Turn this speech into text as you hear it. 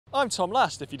I'm Tom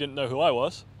Last, if you didn't know who I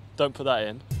was. Don't put that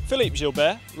in. Philippe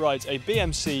Gilbert rides a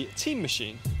BMC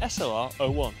Teammachine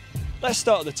SLR01. Let's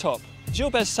start at the top.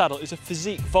 Gilbert's saddle is a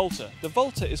Physique Volta. The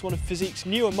Volta is one of Physique's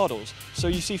newer models, so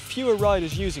you see fewer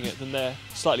riders using it than their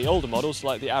slightly older models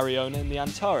like the Arione and the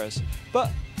Antares.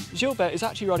 But Gilbert is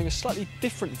actually riding a slightly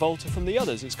different Volta from the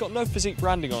others. It's got no Physique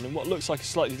branding on and what looks like a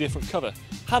slightly different cover.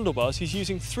 Handlebars, he's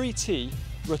using 3T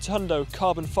Rotundo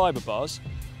carbon fibre bars.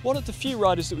 One of the few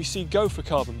riders that we see go for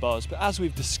carbon bars, but as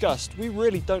we've discussed, we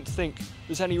really don't think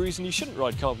there's any reason you shouldn't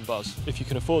ride carbon bars if you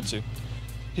can afford to.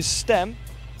 His stem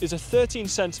is a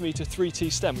 13cm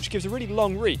 3T stem, which gives a really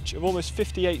long reach of almost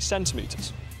 58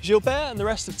 centimetres. Gilbert and the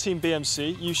rest of Team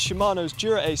BMC use Shimano's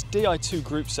Dura Ace Di2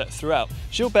 group set throughout.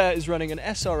 Gilbert is running an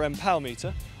SRM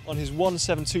powermeter on his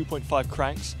 172.5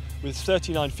 cranks with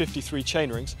 3953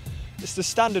 chainrings. It's the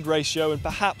standard ratio, and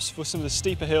perhaps for some of the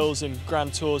steeper hills in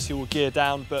Grand Tours he will gear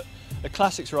down, but a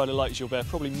classics rider like Gilbert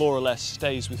probably more or less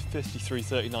stays with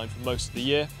 5339 for most of the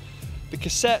year. The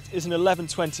cassette is an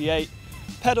 1128.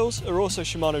 Pedals are also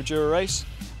Shimano Dura Ace,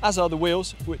 as are the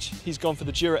wheels, which he's gone for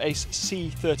the Dura Ace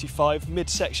C35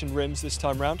 mid-section rims this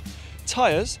time round.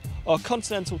 Tyres are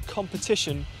Continental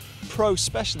Competition Pro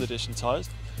Special Edition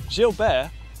tyres. Gilbert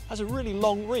has a really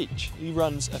long reach. He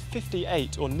runs a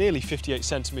 58 or nearly 58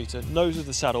 centimetre nose of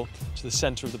the saddle to the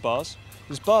centre of the bars.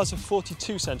 His bars are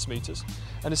 42 centimetres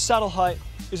and his saddle height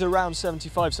is around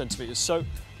 75 centimetres. So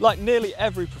like nearly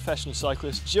every professional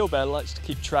cyclist, Gilbert likes to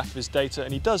keep track of his data,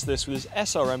 and he does this with his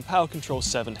SRM Power Control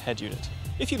 7 head unit.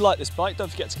 If you like this bike,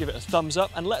 don't forget to give it a thumbs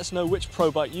up and let us know which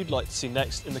pro bike you'd like to see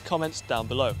next in the comments down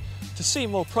below. To see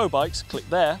more pro bikes, click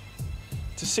there.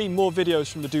 To see more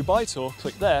videos from the Dubai Tour,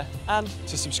 click there, and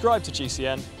to subscribe to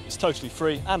GCN, it's totally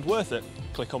free and worth it,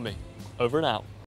 click on me. Over and out.